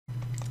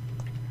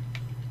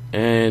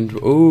And,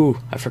 ooh,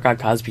 I forgot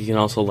Cosby can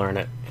also learn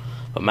it.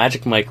 But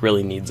Magic Mike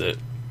really needs it.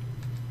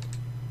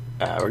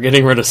 We're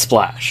getting rid of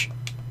Splash.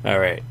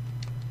 Alright.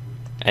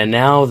 And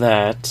now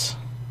that...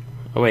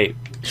 Oh wait,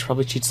 I should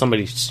probably teach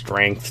somebody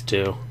Strength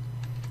too.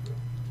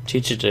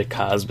 Teach it to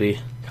Cosby.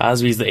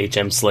 Cosby's the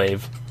HM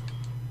slave.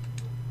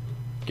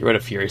 Get rid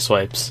of Fury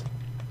Swipes.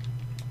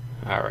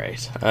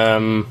 Alright.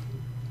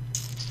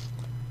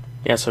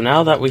 Yeah, so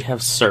now that we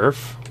have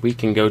Surf, we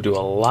can go do a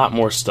lot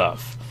more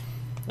stuff.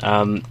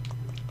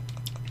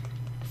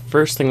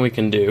 First thing we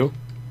can do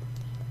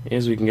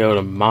is we can go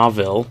to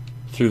Mauville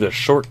through the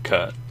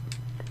shortcut.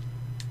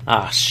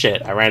 Ah,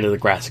 shit, I ran into the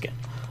grass again.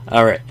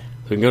 Alright,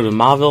 so we can go to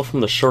Mauville from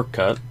the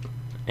shortcut,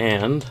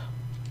 and...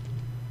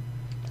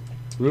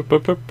 Whoop,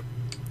 whoop, whoop,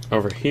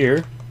 over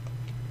here.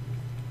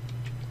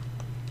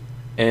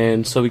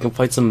 And so we can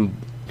fight some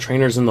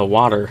trainers in the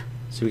water.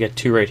 So we got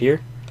 2 right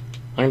here.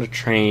 I'm gonna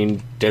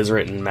train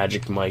Deseret and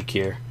Magic Mike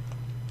here.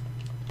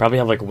 Probably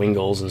have like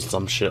Wingles and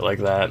some shit like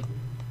that.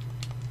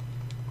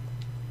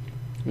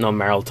 No,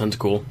 Meryl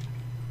Tentacool.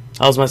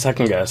 That was my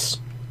second guess.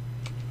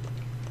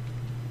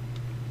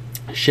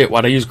 Shit,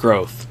 why'd I use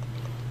Growth?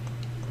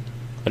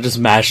 I just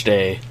mashed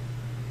A.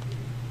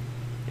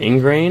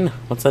 Ingrain?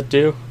 What's that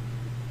do?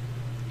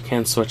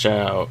 Can't switch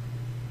out.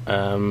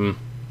 Where's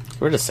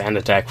the Sand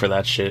Attack for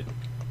that shit?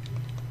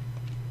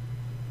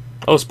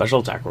 Oh, Special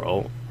Attack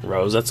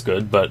Rose, that's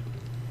good, but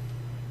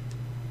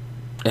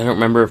I don't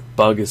remember if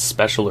Bug is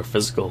special or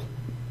physical.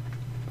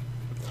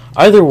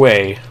 Either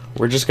way,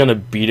 we're just gonna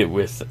beat it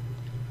with...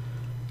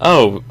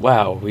 Oh,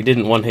 wow, we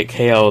didn't one-hit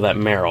KO that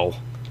Meryl.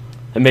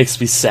 It makes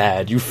me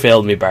sad. You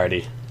failed me,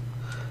 Barty.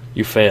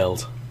 You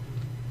failed.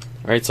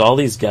 Alright, so all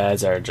these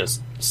guys are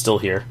just still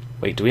here.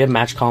 Wait, do we have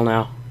Match Call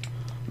now?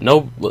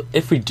 No,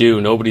 if we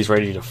do, nobody's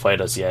ready to fight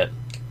us yet.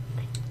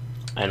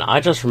 And I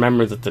just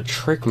remember that the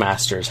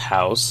Trickmaster's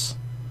house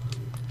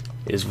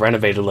is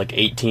renovated like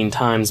 18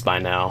 times by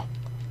now.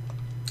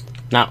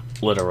 Not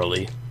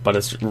literally, but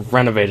it's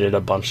renovated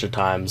a bunch of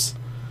times.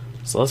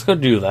 So let's go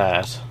do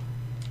that.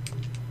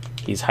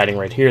 He's hiding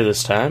right here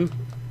this time.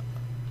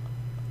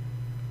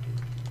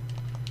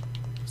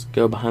 Let's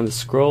go behind the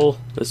scroll.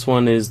 This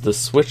one is the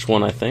Switch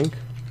one, I think.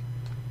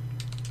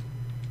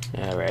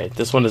 Alright,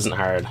 this one isn't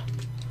hard.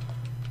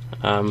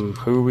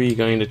 Who are we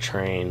going to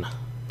train?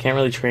 Can't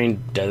really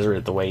train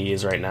Deseret the way he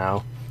is right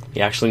now.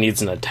 He actually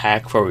needs an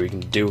attack before we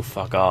can do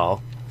fuck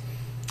all.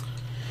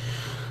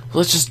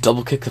 Let's just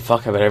double kick the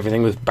fuck out of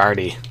everything with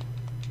Barty.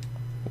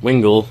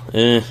 Wingle.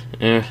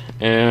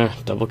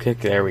 Double kick.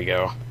 There we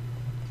go.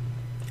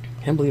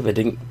 Can't believe I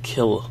didn't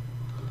kill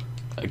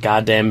a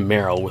goddamn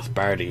Meryl with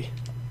Barty.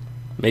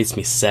 Makes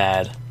me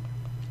sad.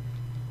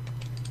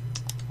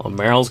 Well,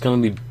 Meryl's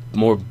gonna be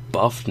more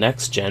buffed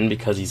next gen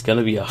because he's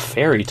gonna be a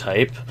fairy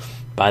type.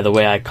 By the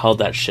way, I called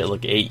that shit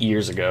like 8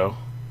 years ago.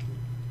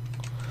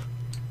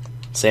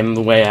 Same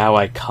the way how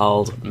I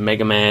called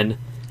Mega Man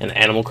and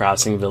Animal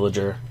Crossing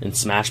Villager in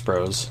Smash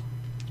Bros.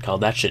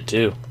 Called that shit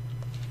too.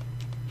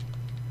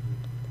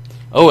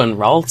 Oh, and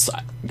Ralts,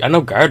 I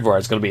know Gardevoir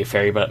is going to be a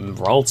fairy, but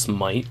Ralts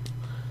might.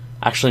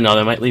 Actually, no,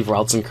 they might leave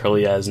Ralts and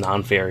Curlia as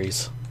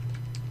non-fairies.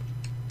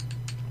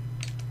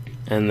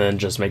 And then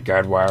just make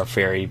Gardevoir a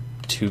fairy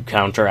to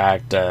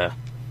counteract,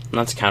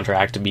 not to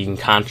counteract, to be in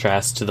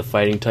contrast to the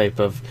fighting type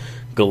of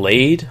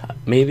Gallade,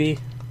 maybe?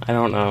 I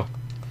don't know.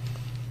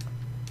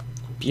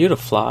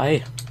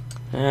 Beautifly.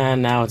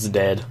 Now it's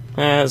dead.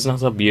 It's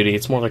not so beauty,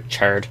 it's more like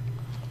Chard.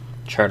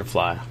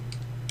 Charterfly.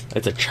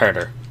 It's a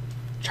charter.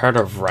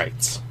 Charter of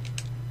Rights.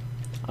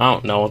 I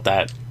don't know what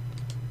that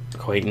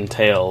quite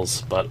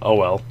entails, but oh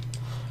well.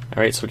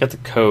 Alright, so we got the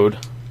code.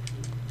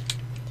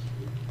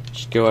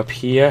 Just go up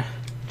here.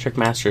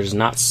 Trickmaster is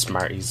not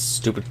smart, he's a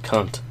stupid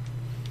cunt.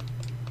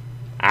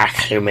 Ah,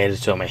 you made it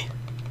to me.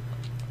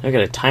 I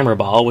got a timer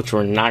ball, which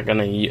we're not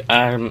gonna use.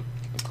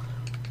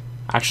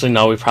 Actually,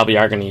 no, we probably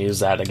are gonna use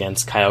that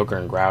against Kyogre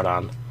and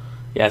Groudon.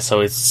 Yeah, so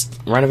it's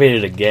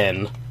renovated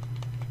again.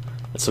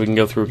 So we can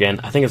go through again.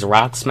 I think it's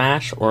Rock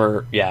Smash,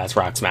 or... yeah, it's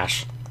Rock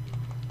Smash.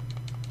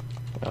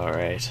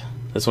 Alright.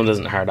 This one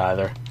isn't hard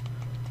either.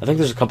 I think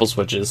there's a couple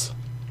switches.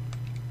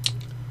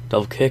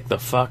 Double kick the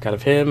fuck out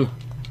of him.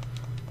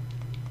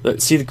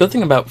 See, the good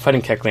thing about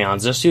fighting Kecleon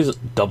is just use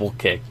double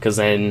kick, because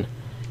then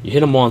you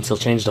hit him once, he'll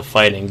change to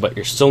fighting, but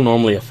you're still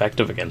normally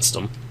effective against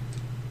him.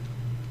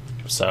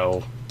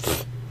 So,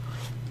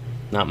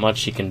 not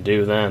much you can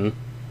do then.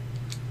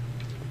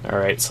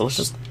 Alright, so let's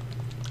just...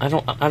 I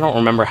don't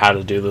remember how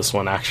to do this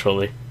one,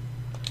 actually.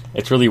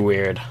 It's really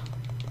weird.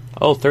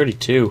 Oh,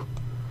 32.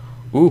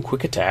 Ooh,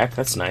 quick attack.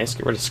 That's nice.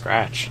 Get rid of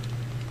Scratch.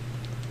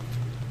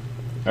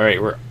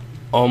 Alright, we're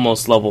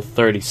almost level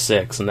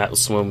 36, and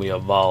that's when we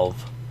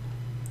evolve.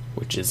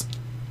 Which is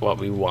what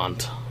we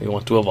want. We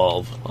want to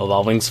evolve.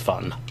 Evolving's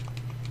fun.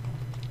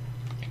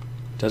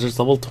 Desert's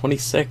level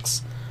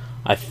 26.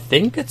 I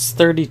think it's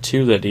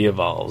 32 that he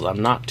evolves.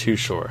 I'm not too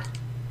sure.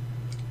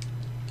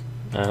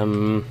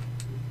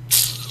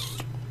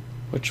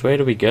 Which way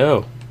do we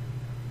go?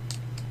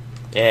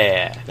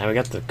 Yeah, now we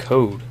got the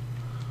code.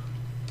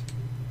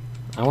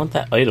 I want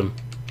that item.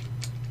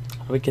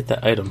 How do we get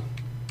that item?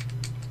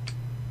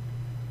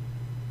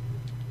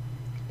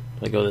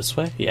 Do I go this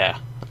way? Yeah.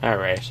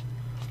 Alright.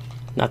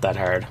 Not that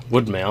hard.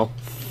 Wood mail.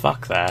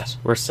 Fuck that.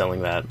 We're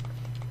selling that.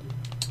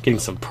 Getting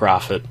some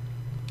profit.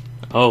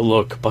 Oh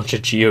look, a bunch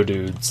of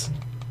Geodudes.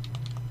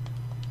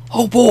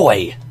 Oh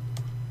boy!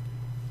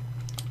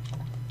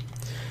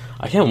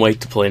 I can't wait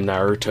to play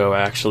Naruto,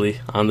 actually,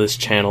 on this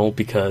channel,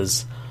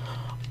 because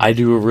I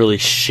do a really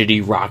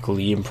shitty Rock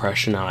Lee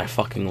impression, and I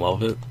fucking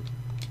love it.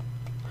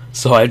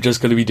 So I'm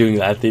just gonna be doing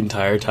that the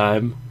entire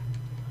time.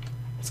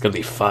 It's gonna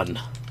be fun.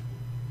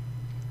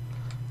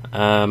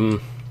 I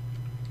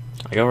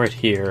go right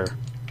here,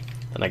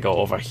 then I go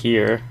over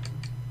here,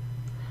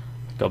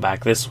 go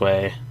back this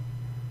way,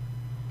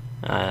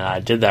 and I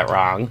did that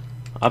wrong.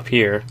 Up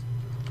here,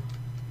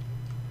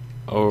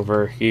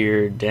 over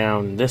here,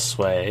 down this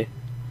way,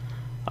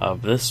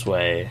 up this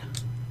way.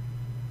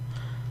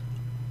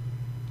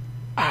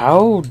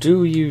 How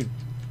do you...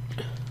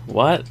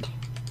 What?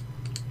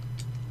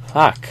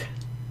 Fuck.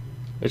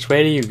 Which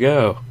way do you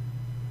go?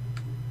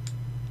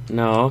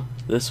 No.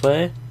 This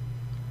way?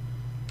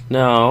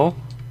 No.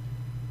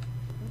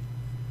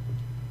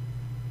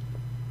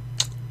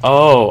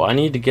 Oh, I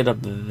need to get up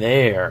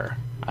there.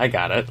 I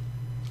got it.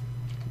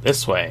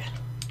 This way.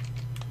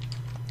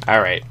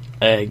 Alright.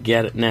 I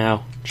get it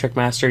now.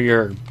 Trickmaster,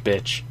 you're a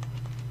bitch.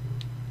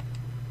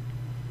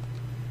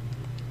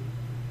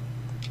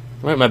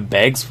 Right, my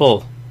bag's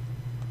full.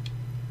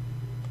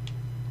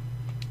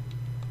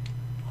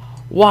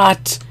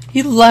 What?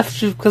 He left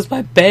because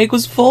my bag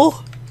was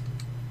full?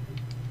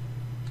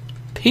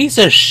 Piece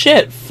of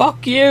shit.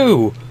 Fuck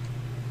you.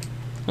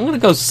 I'm gonna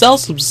go sell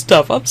some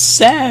stuff. I'm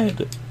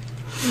sad.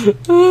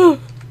 Why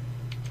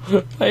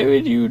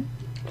would you...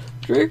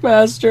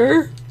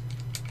 Trickmaster?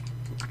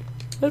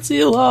 Let's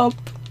heal up.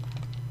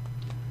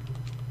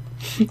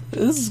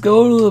 Let's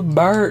go to the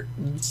mart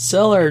and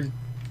sell our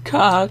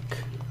cock.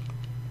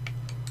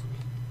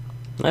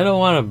 I don't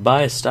want to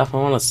buy stuff, I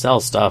want to sell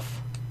stuff.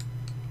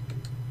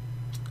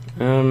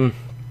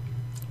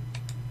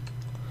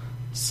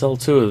 Sell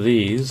 2 of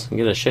these and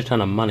get a shit ton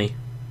of money.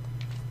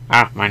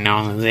 Ah, my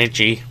nose is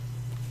itchy.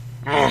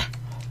 Ah.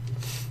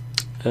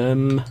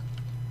 We're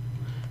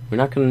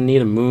not gonna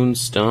need a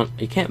moonstone.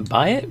 You can't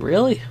buy it?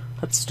 Really?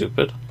 That's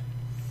stupid.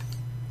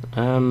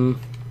 Sell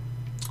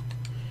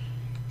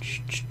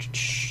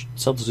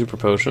the super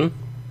potion.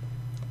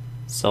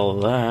 Sell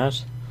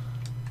that.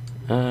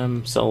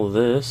 Sell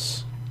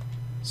this.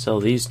 Sell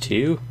these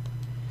 2.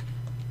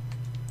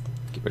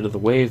 Get rid of the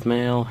wave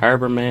mail,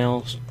 harbor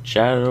mail,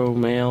 shadow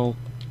mail,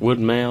 wood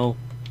mail.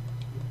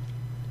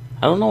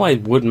 I don't know why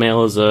wood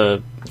mail is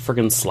a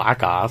friggin'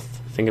 slack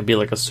off. I think it'd be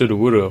like a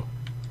Sudowoodo.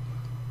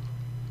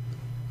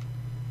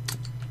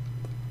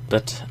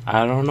 But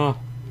I don't know.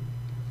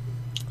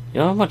 You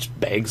don't have much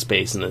bag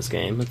space in this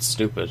game. It's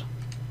stupid.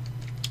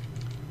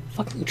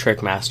 Fucking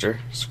Trickmaster.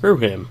 Screw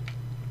him.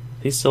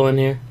 He's still in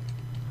here.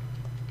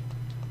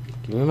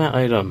 Give me my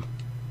item.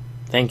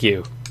 Thank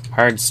you.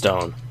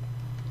 Hardstone.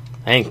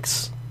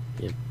 Thanks,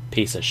 you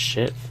piece of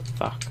shit.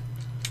 Fuck.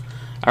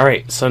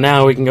 Alright, so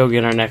now we can go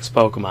get our next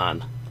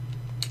Pokemon.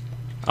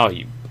 Oh,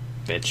 you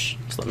bitch.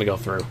 Just let me go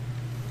through.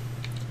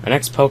 Our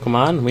next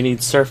Pokemon, we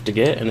need Surf to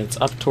get, and it's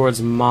up towards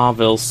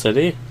Mauville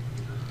City.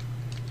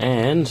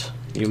 And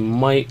you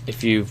might,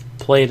 if you've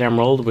played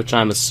Emerald, which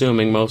I'm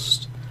assuming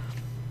most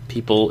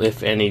people,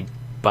 if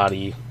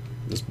anybody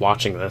is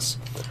watching this,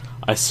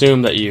 I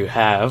assume that you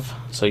have,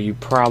 so you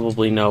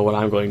probably know what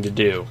I'm going to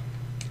do.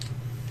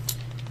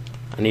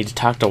 I need to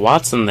talk to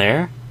Watson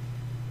there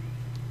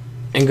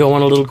and go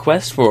on a little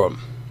quest for him.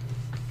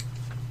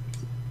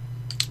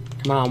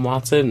 Come on,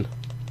 Watson.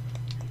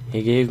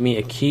 He gave me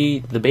a key,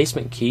 the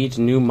basement key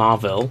to New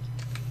Mauville,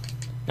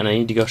 and I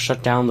need to go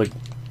shut down the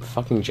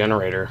fucking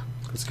generator.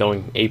 It's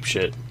going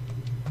apeshit.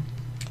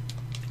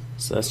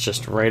 So that's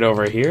just right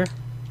over here.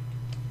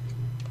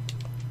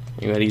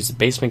 You gotta use the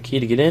basement key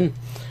to get in,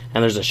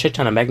 and there's a shit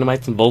ton of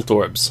Magnemites and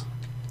Voltorbs.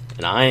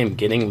 And I am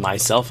getting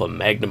myself a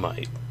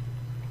Magnemite.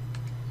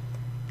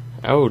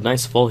 Oh,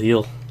 nice full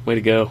heal. Way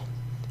to go.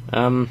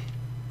 I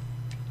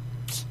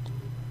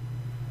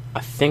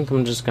think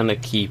I'm just gonna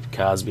keep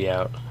Cosby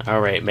out.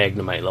 Alright,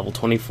 Magnemite, level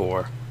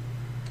 24.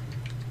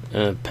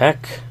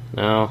 Peck?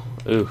 No.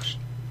 Ooh.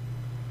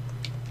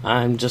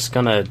 I'm just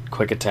gonna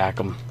quick attack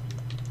him.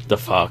 The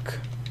fuck.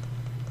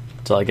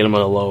 Until I get him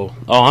at a low...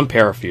 Oh, I'm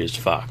parafused.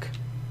 Fuck.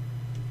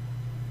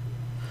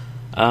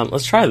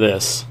 Let's try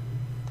this.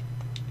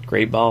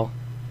 Great Ball,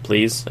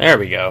 please. There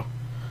we go.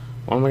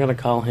 What am I gonna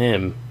call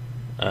him?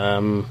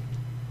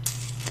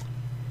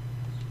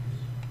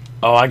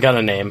 Oh, I got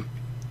a name.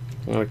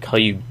 I'm gonna call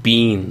you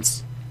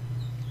Beans.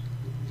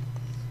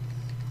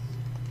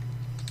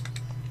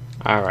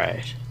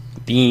 Alright.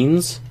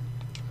 Beans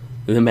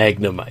the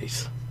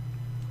Magnemite.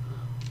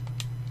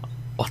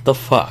 What the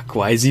fuck?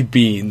 Why is he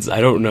Beans? I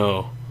don't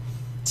know.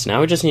 So now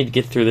we just need to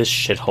get through this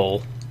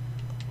shithole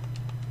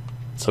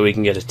so we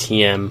can get a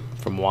TM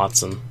from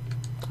Watson.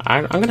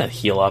 I'm gonna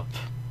heal up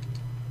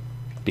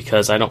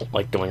because I don't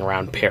like going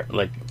around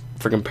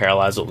freaking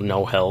paralyzed with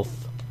no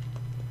health.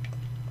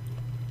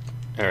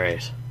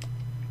 Alright.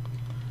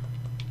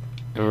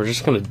 And we're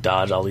just gonna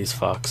dodge all these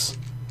fucks.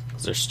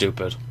 Because they're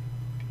stupid.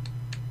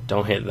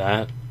 Don't hit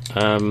that.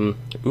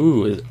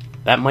 Ooh,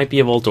 that might be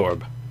a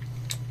Voltorb.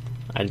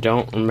 I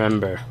don't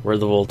remember where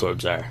the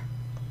Voltorbs are.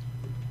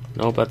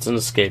 Nope, that's an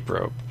escape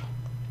rope.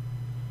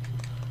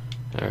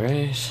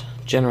 Alright.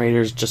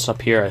 Generator's just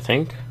up here, I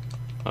think.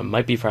 It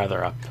might be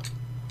farther up.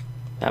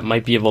 That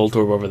might be a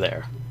Voltorb over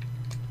there.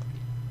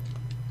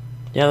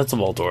 Yeah, that's a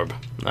Voltorb.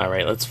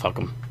 Alright, let's fuck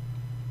him.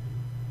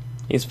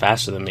 He's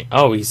faster than me.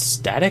 Oh, he's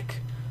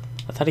static?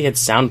 I thought he had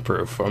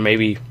soundproof. Or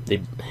maybe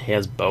he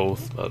has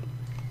both, but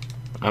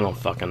I don't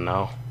fucking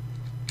know.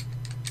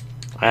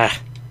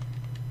 Ah.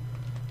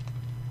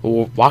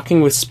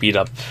 Walking with speed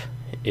up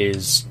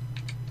is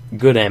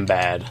good and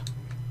bad.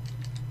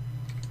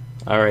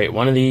 Alright,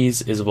 one of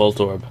these is a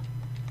Voltorb.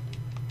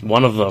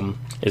 One of them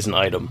is an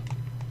item.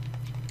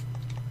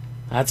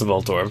 That's a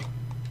Voltorb.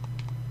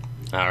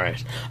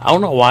 Alright. I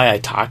don't know why I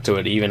talked to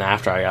it even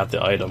after I got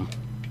the item.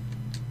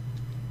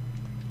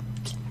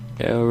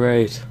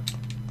 Alright.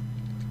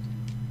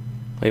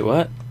 Wait,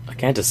 what? I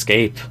can't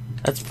escape.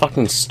 That's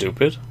fucking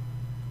stupid.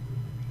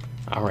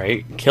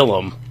 Alright, kill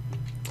him.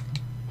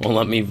 Won't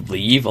let me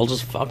leave? I'll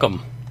just fuck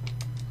him.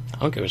 I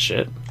don't give a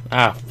shit.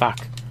 Ah,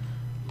 fuck.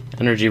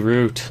 Energy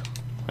root.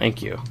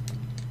 Thank you.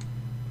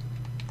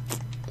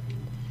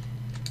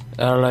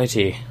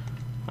 Alrighty.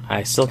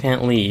 I still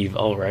can't leave.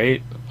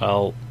 Alright.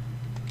 Well,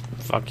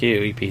 fuck you,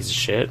 you piece of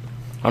shit.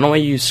 I don't know why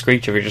you use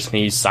Screech if you're just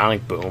gonna use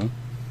Sonic Boom.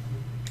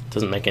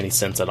 Doesn't make any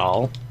sense at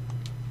all.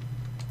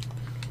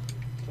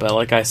 But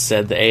like I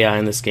said, the AI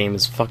in this game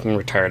is fucking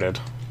retarded.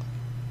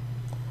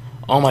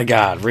 Oh my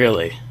god,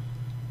 really?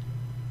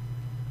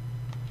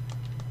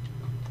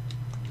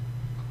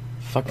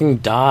 Fucking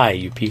die,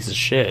 you piece of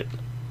shit.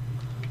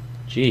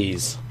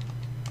 Jeez.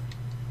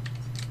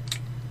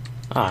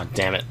 Ah,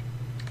 damn it.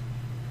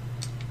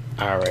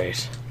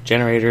 Alright.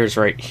 Generator's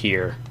right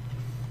here.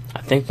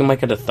 I think we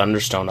might get a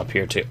Thunderstone up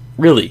here too.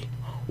 Really?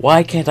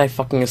 Why can't I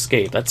fucking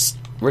escape? That's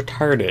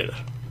retarded.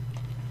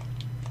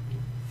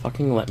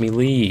 Fucking let me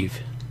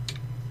leave.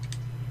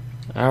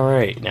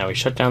 Alright, now we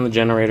shut down the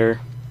generator.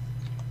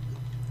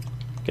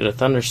 Get a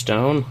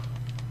Thunderstone.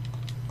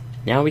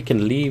 Now we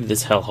can leave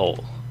this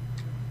hellhole.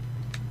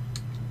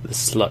 The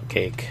slut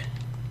cake.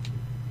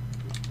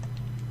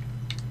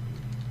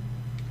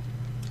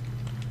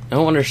 I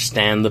don't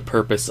understand the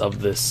purpose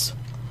of this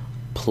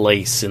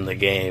place in the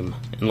game,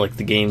 in like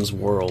the game's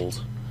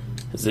world.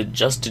 Is it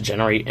just to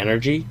generate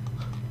energy?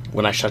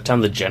 When I shut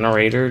down the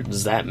generator,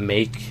 does that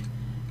make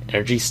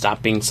energy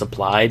stop being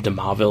supplied to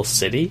Mauville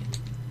City?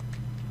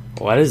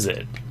 What is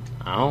it?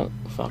 I don't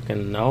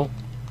fucking know.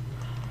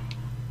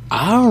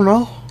 I don't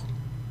know.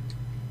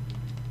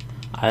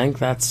 I think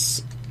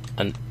that's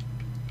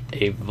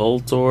a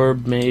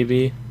Voltorb,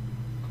 maybe.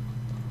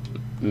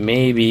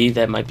 Maybe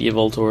that might be a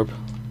Voltorb.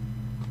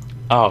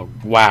 Oh,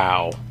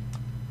 wow.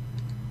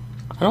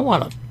 I don't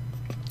want to...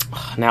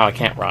 Now I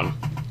can't run.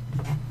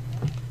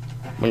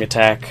 Wing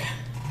attack.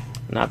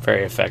 Not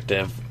very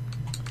effective.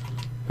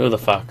 Who the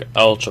fuck?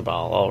 Ultra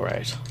Ball,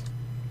 alright.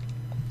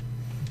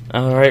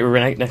 Alright, we're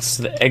right next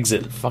to the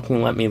exit.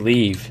 Fucking let me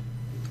leave.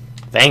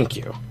 Thank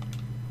you.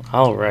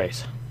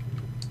 Alright.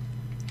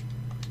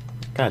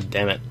 God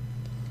damn it.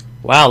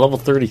 Wow, level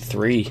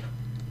 33.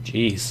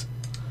 Jeez.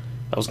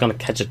 I was gonna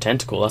catch a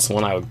tentacle, that's the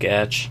one I would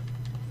catch.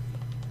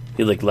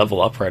 He'd like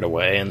level up right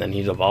away and then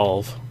he'd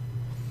evolve.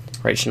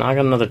 Right, so now I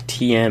got another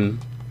TM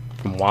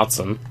from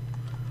Watson.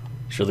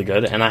 It's really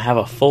good. And I have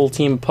a full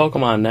team of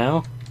Pokemon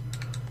now,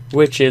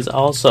 which is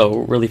also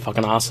really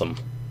fucking awesome.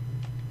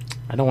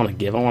 I don't want to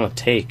give, I want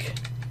to take.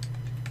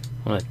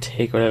 I want to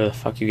take whatever the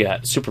fuck you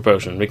got. Super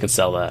Potion, we can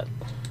sell that.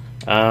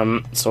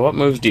 So what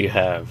moves do you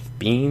have?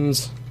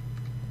 Beans?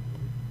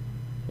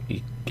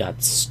 You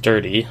got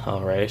Sturdy,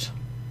 alright.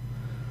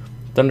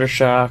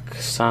 Thundershock,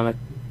 Sonic,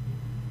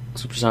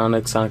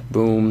 Supersonic, Sonic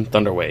Boom,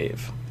 Thunder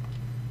Wave.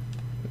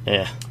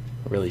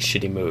 Really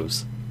shitty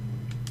moves.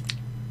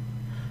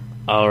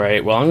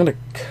 Alright, well I'm gonna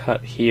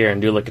cut here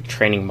and do like a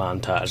training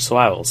montage, so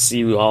I will see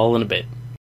you all in a bit.